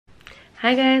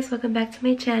Hi guys, welcome back to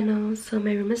my channel. So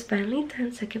my room is finally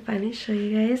done, so I can finally show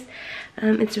you guys.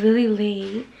 It's really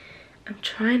late. I'm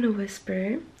trying to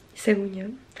whisper. Según yo.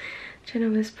 I'm trying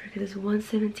to whisper because it's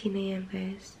 1:17 a.m.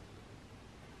 guys.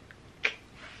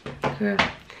 Girl.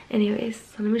 Anyways,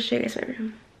 so let me show you guys my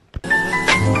room.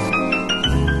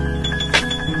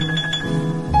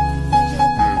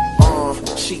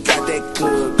 She got that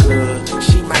good.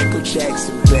 She Michael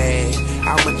Jackson bad.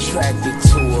 I'm attracted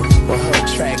to her, but her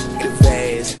attractive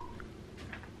ass.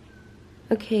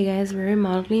 Okay guys, we're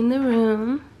remodeling the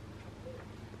room.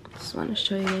 Just want to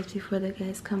show you guys before the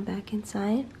guys come back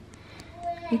inside.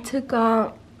 We took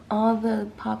out all the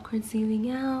popcorn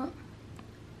ceiling out.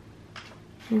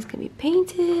 And it's gonna be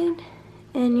painted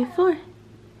and new floor.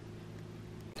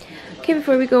 Okay,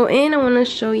 before we go in, I want to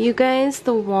show you guys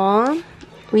the wall.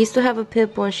 We used to have a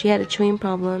pit bull and she had a chewing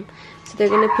problem. So they're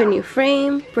gonna put a new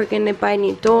frame. We're gonna buy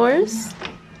new doors.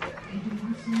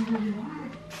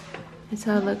 That's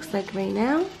how it looks like right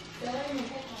now.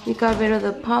 We got rid of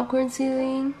the popcorn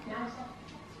ceiling.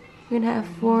 We're gonna have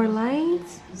 4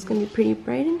 lights. It's gonna be pretty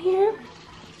bright in here.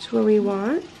 That's what we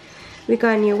want. We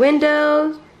got new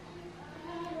windows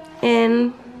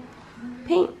and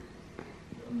paint.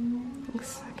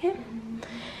 Okay.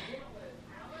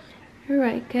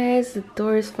 Alright guys, the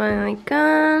door is finally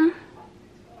gone.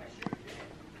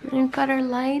 And we've got our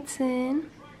lights in.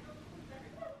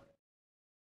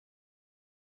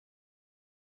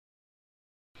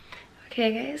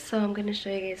 Okay guys, so I'm gonna show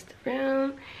you guys the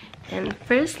room. And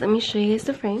first, let me show you guys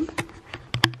the frame.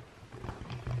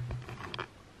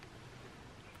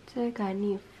 So I got a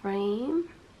new frame.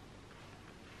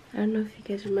 I don't know if you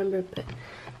guys remember, but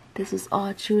this was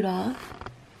all chewed off.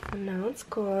 And now it's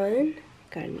gone.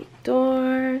 Got a new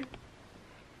door.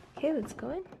 Okay, let's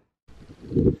go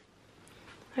in.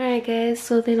 Alright guys,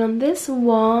 so then on this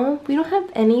wall, we don't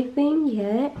have anything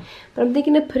yet. But I'm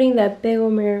thinking of putting that big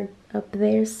old mirror up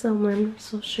there somewhere. I'm not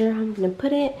so sure how I'm gonna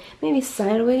put it. Maybe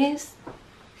sideways.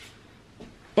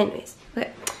 Anyways,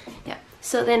 okay. Yeah.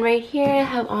 So then right here I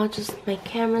have all just my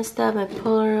camera stuff, my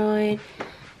Polaroid,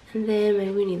 and then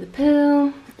my Winnie the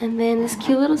Pooh. And then this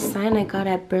cute little sign I got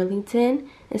at Burlington.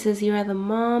 It says, "You are the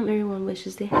mom everyone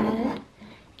wishes they had."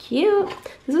 Cute.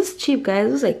 This was cheap, guys.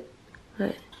 It was like,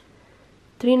 what?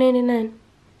 $3.99.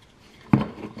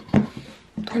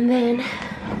 And then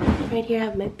right here I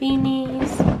have my beanies,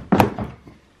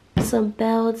 some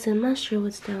belts, and I'm not sure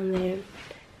what's down there.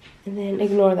 And then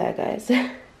ignore that, guys.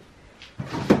 And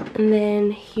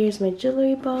then here's my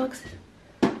jewelry box.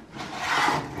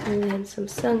 And then some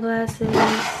sunglasses,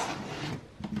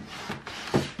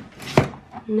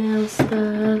 nail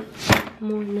stuff,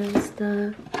 more nail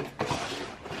stuff,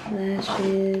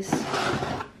 lashes,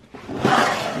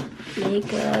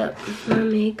 makeup, more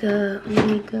makeup.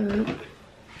 What's going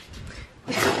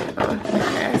on?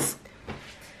 Mask.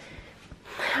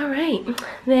 Alright,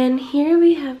 then here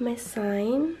we have my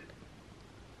sign.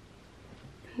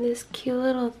 This cute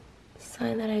little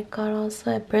sign that I got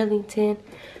also at Burlington.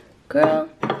 Girl,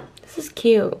 this is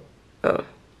cute. Oh,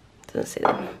 doesn't say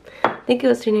that. I think it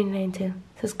was $3.99 too.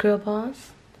 It says Girl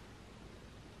Boss.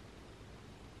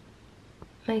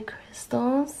 My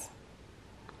crystals.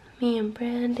 Me and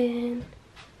Brandon.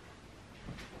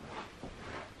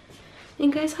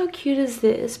 And guys, how cute is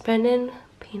this? Brandon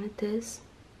painted this.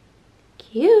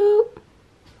 Cute.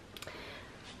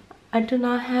 I do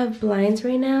not have blinds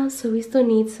right now, so we still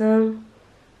need some.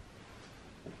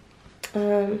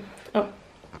 A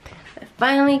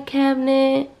filing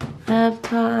cabinet,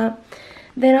 laptop.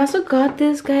 Then I also got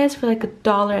this, guys, for like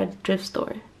 $1 at a thrift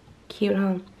store. Cute,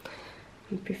 huh?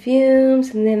 And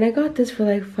perfumes. And then I got this for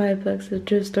like $5 at a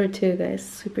thrift store too, guys.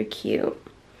 Super cute.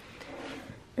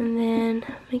 And then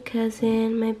my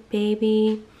cousin, my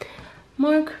baby,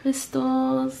 more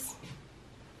crystals,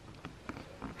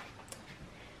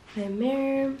 my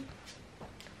mirror,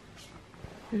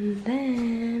 and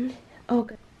then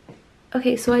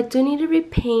okay, so I do need to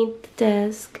repaint the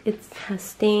desk. It has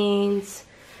stains,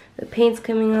 the paint's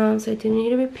coming off, so I do need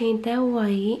to repaint that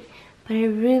white. But I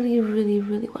really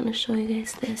want to show you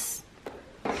guys this.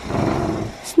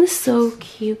 Isn't this so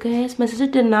cute, guys? My sister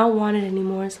did not want it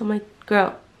anymore, so I'm like,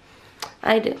 girl,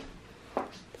 I do.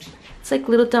 It's like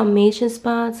little Dalmatian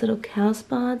spots, little cow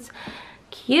spots.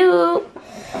 Cute.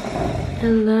 I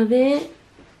love it.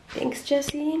 Thanks,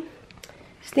 Jessie.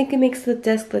 Just think it makes the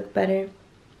desk look better.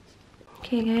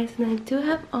 Okay, guys, and I do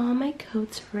have all my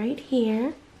coats right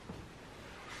here.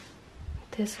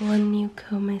 This one new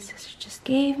coat my sister just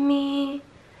gave me.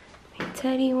 My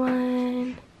teddy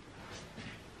one.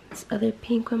 This other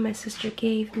pink one my sister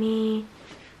gave me.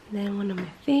 And then one of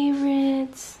my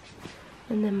favorites.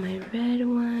 And then my red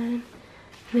one.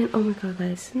 And then, oh my god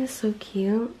guys, isn't this so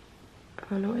cute? I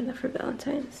don't know where that for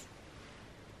Valentine's.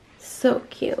 So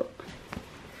cute.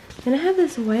 And I have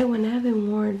this white one I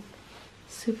haven't worn.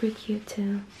 Super cute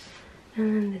too.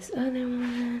 And then this other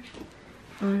one.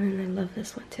 Oh, and then I love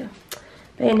this one too.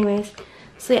 But anyways,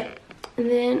 so yeah. And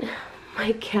then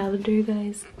my calendar,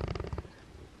 guys.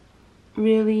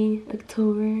 Really?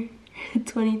 October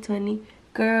 2020?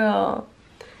 Girl.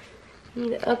 I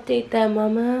need to update that,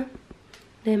 mama.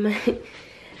 Then my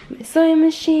sewing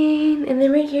machine. And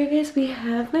then right here, guys, we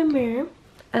have my mirror.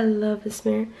 I love this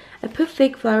mirror. I put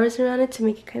fake flowers around it to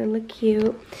make it kind of look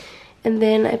cute. And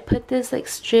then I put this like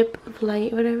strip of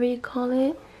light, whatever you call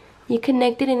it. You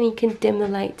connect it and you can dim the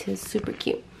light too. It's super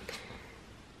cute.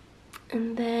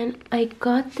 And then I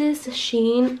got this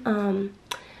Shein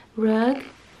rug.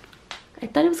 I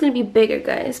thought it was gonna be bigger,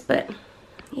 guys, but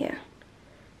yeah,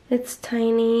 it's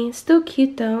tiny. Still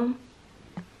cute though.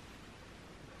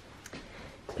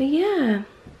 But yeah.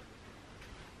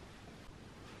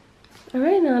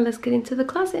 Alright, now let's get into the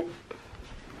closet.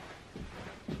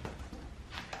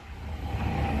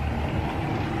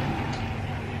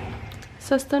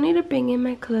 So I still need to bring in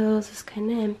my clothes. It's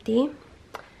kind of empty.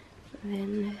 And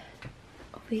then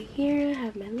over here I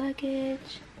have my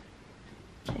luggage,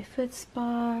 my foot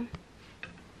spa,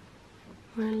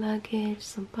 more luggage,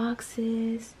 some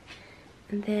boxes,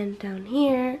 and then down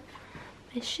here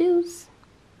my shoes,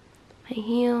 my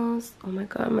heels. Oh my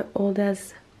god, my old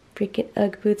ass freaking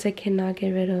Ugg boots I cannot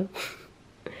get rid of.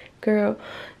 Girl,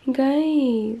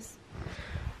 guys,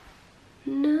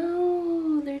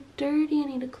 no, they're dirty. I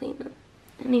need to clean them.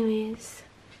 Anyways,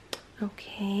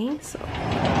 okay, so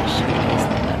I'll show you guys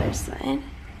the other side.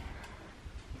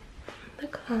 The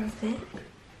closet.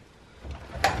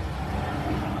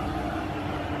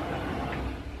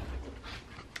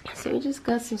 So we just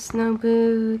got some snow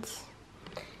boots,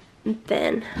 and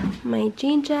then my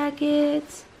jean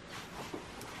jackets,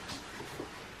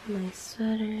 my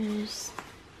sweaters,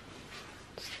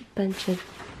 just a bunch of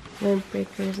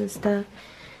windbreakers and stuff.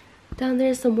 Down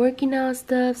there's some working out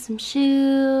stuff, some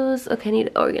shoes. Okay, I need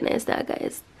to organize that,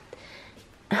 guys.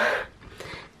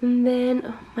 And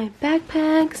then my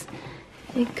backpacks.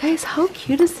 And guys, how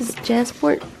cute is this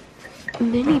JanSport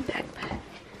mini backpack?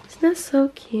 Isn't that so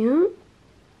cute?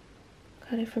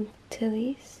 Got it from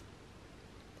Tilly's.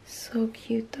 So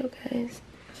cute though, guys.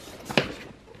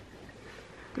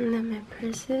 And then my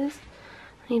purses.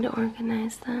 I need to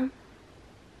organize them.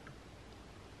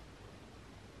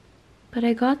 But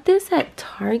I got this at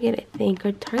Target, I think.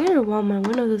 Or Target or Walmart,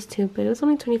 one of those two. But it was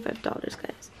only $25,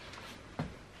 guys.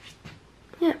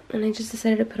 Yeah, and I just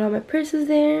decided to put all my purses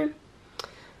there.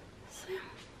 So,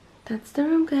 that's the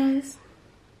room, guys.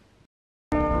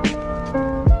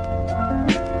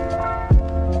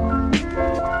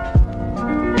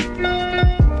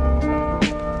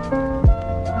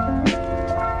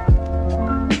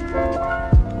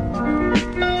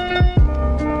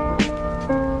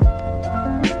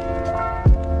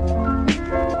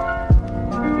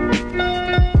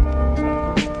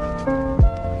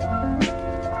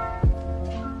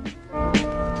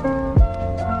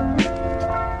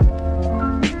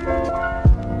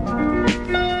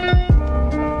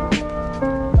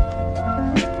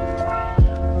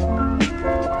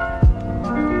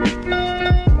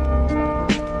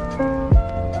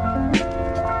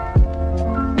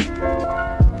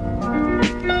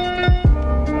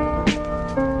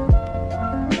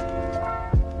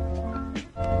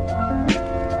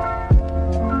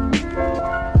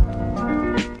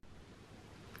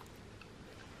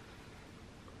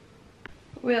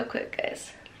 Real quick,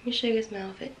 guys. Let me show you guys my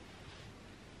outfit.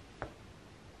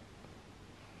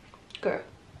 Girl.